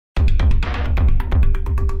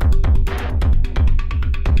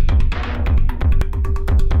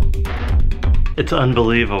It's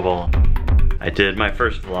unbelievable. I did my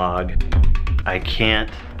first vlog. I can't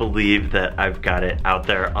believe that I've got it out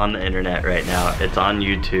there on the internet right now. It's on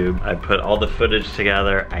YouTube. I put all the footage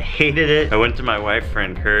together. I hated it. I went to my wife for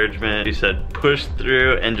encouragement. She said, push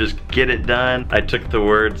through and just get it done. I took the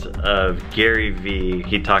words of Gary Vee.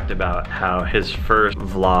 He talked about how his first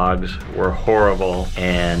vlogs were horrible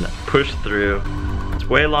and pushed through.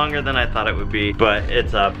 Way longer than I thought it would be, but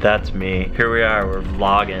it's up. That's me. Here we are, we're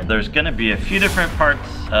vlogging. There's gonna be a few different parts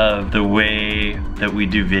of the way that we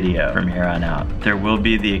do video from here on out. There will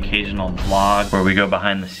be the occasional vlog where we go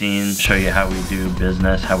behind the scenes, show you how we do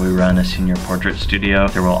business, how we run a senior portrait studio.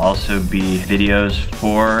 There will also be videos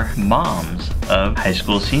for moms of high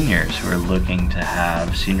school seniors who are looking to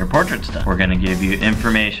have senior portraits done. We're gonna give you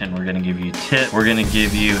information, we're gonna give you tips, we're gonna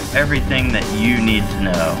give you everything that you need to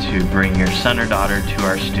know to bring your son or daughter to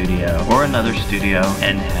our studio or another studio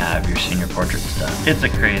and have your senior portraits done. It's a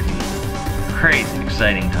crazy, crazy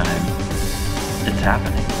exciting time. It's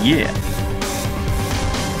happening. Yeah.